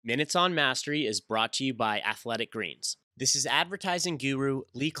Minutes on Mastery is brought to you by Athletic Greens. This is advertising guru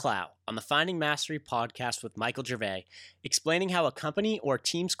Lee Clow on the Finding Mastery podcast with Michael Gervais, explaining how a company or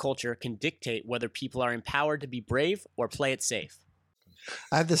team's culture can dictate whether people are empowered to be brave or play it safe.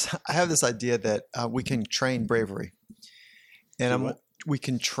 I have this idea that we can train bravery, and we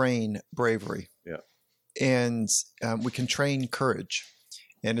can train bravery. Yeah, and we can train courage,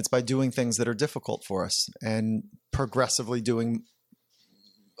 and it's by doing things that are difficult for us and progressively doing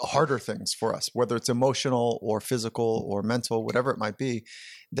harder things for us, whether it's emotional or physical or mental, whatever it might be,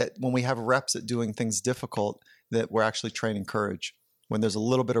 that when we have reps at doing things difficult, that we're actually training courage. When there's a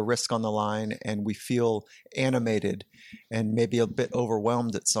little bit of risk on the line and we feel animated and maybe a bit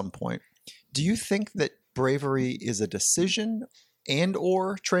overwhelmed at some point. Do you think that bravery is a decision and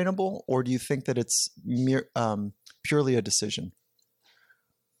or trainable, or do you think that it's purely a decision?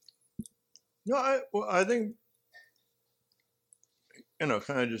 No, I think, kind of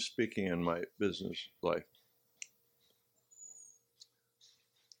just speaking in my business life,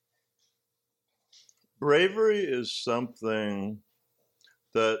 bravery is something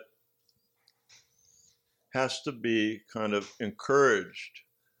that has to be kind of encouraged,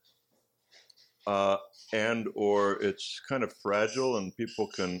 and or it's kind of fragile and people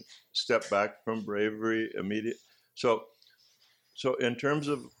can step back from bravery immediately. So in terms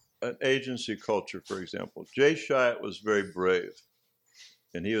of an agency culture, for example, Jay Chiat was very brave,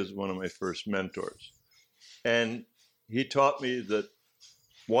 and he was one of my first mentors. And he taught me that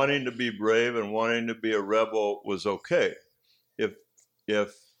wanting to be brave and wanting to be a rebel was okay.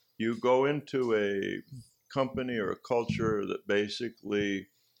 If you go into a company or a culture that basically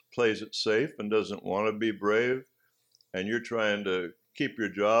plays it safe and doesn't want to be brave, and you're trying to keep your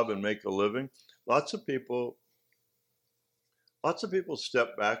job and make a living, lots of people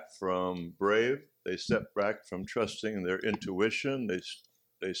step back from brave. They step back from trusting their intuition.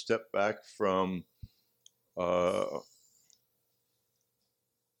 They step back from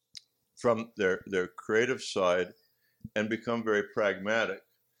their creative side and become very pragmatic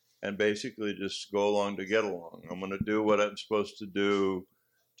and basically just go along to get along. I'm going to do what I'm supposed to do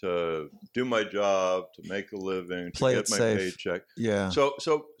my job, to make a living, to get my paycheck. Yeah. So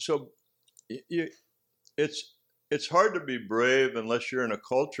it's hard to be brave unless you're in a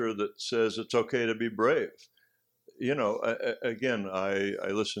culture that says it's okay to be brave. Again, I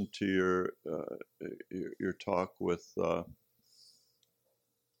listened to your talk with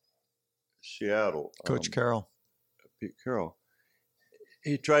Seattle, Coach Carroll. Pete Carroll.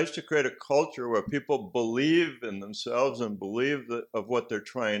 He tries to create a culture where people believe in themselves and believe of what they're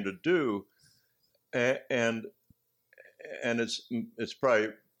trying to do, and it's probably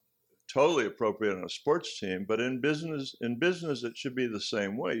totally appropriate on a sports team, but in business it should be the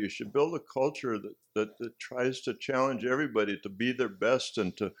same way. You should build a culture that tries to challenge everybody to be their best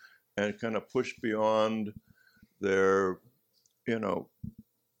and kind of push beyond their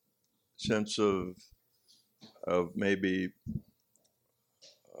sense of maybe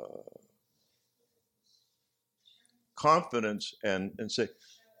confidence and say,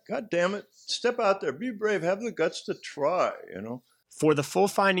 God damn it, step out there, be brave, have the guts to try, For the full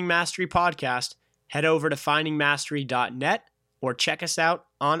Finding Mastery podcast, head over to findingmastery.net or check us out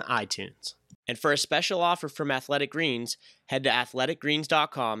on iTunes. And for a special offer from Athletic Greens, head to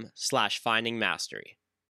athleticgreens.com/findingmastery.